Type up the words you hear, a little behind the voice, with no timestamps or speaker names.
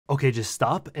Okay, just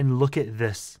stop and look at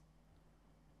this.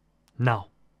 Now,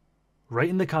 write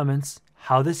in the comments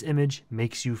how this image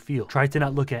makes you feel. Try to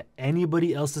not look at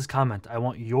anybody else's comment. I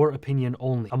want your opinion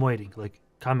only. I'm waiting. Like,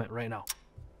 comment right now.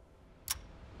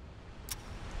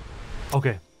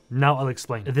 Okay, now I'll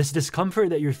explain. This discomfort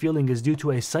that you're feeling is due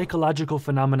to a psychological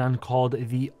phenomenon called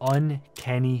the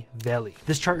Uncanny Valley.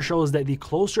 This chart shows that the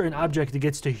closer an object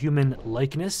gets to human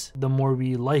likeness, the more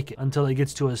we like it, until it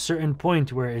gets to a certain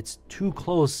point where it's too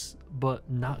close but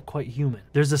not quite human.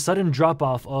 There's a sudden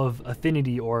drop-off of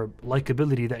affinity or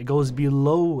likability that goes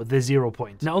below the 0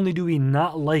 point. Not only do we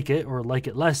not like it or like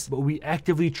it less, but we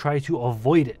actively try to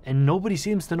avoid it, and nobody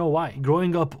seems to know why.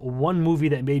 Growing up, one movie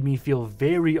that made me feel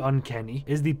very uncanny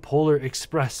is the Polar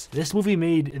Express. This movie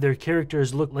made their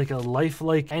characters look like a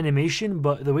lifelike animation,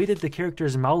 but the way that the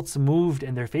characters' mouths moved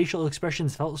and their facial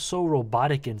expressions felt so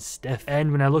robotic and stiff.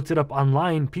 And when I looked it up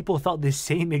online, people felt the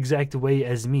same exact way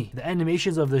as me. The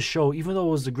animations of the show, even though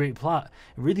it was a great plot,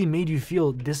 it really made you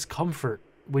feel discomfort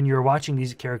when you're watching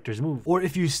these characters move. Or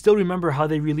if you still remember how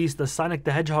they released the Sonic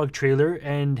the Hedgehog trailer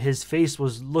and his face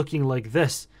was looking like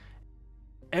this.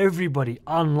 Everybody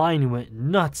online went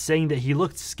nuts saying that he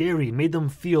looked scary and made them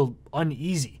feel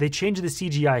uneasy. They changed the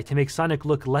CGI to make Sonic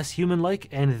look less human-like,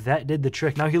 and that did the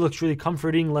trick. Now he looks really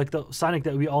comforting, like the Sonic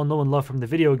that we all know and love from the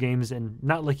video games, and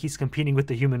not like he's competing with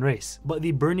the human race. But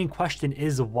the burning question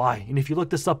is why? And if you look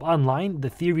this up online, the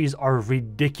theories are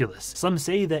ridiculous. Some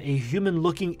say that a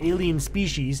human-looking alien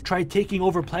species tried taking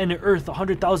over planet Earth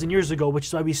 100,000 years ago, which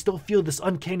is why we still feel this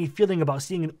uncanny feeling about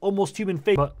seeing an almost human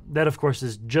face. But that, of course,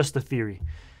 is just a theory.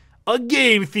 A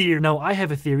game theory! Now, I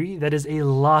have a theory that is a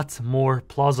lot more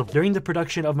plausible. During the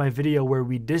production of my video where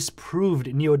we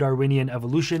disproved Neo-Darwinian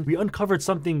evolution, we uncovered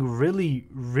something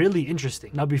really interesting.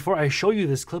 Now, before I show you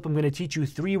this clip, I'm going to teach you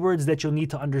 3 words that you'll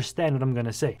need to understand what I'm going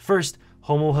to say. First,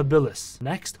 Homo habilis.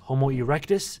 Next, Homo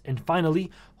erectus. And finally,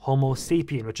 Homo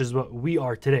sapien, which is what we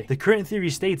are today. The current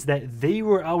theory states that they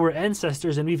were our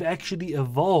ancestors and we've actually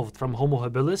evolved from Homo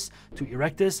habilis to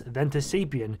erectus, then to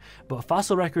sapien. But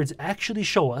fossil records actually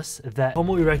show us that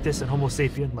Homo erectus and Homo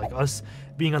sapien, like us,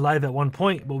 being alive at one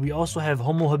point, but we also have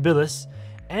Homo habilis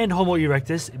and Homo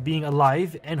erectus being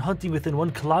alive and hunting within 1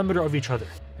 kilometer of each other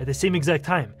at the same exact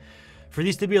time. For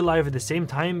these to be alive at the same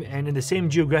time and in the same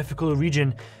geographical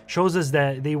region shows us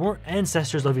that they weren't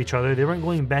ancestors of each other, they weren't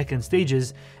going back in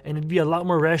stages, and it'd be a lot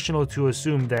more rational to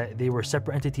assume that they were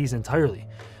separate entities entirely.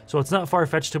 So it's not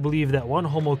far-fetched to believe that one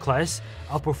Homo class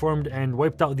outperformed and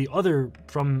wiped out the other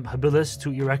from habilis to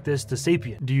erectus to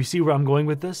sapien. Do you see where I'm going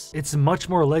with this? It's much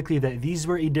more likely that these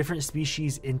were a different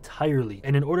species entirely,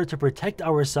 and in order to protect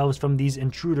ourselves from these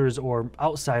intruders or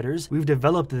outsiders, we've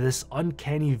developed this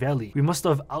uncanny valley. We must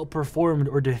have outperformed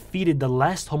or defeated the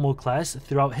last Homo class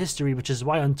throughout history, which is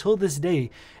why until this day,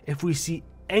 if we see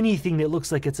anything that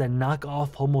looks like it's a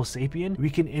knockoff Homo sapien, we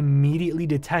can immediately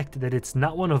detect that it's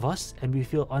not one of us and we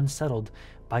feel unsettled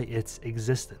by its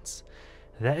existence.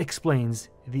 That explains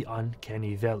the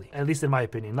Uncanny Valley, at least in my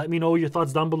opinion. Let me know your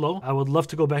thoughts down below. I would love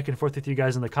to go back and forth with you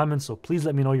guys in the comments, so please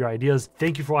let me know your ideas.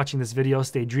 Thank you for watching this video.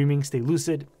 Stay dreaming, stay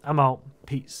lucid. I'm out.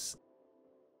 Peace.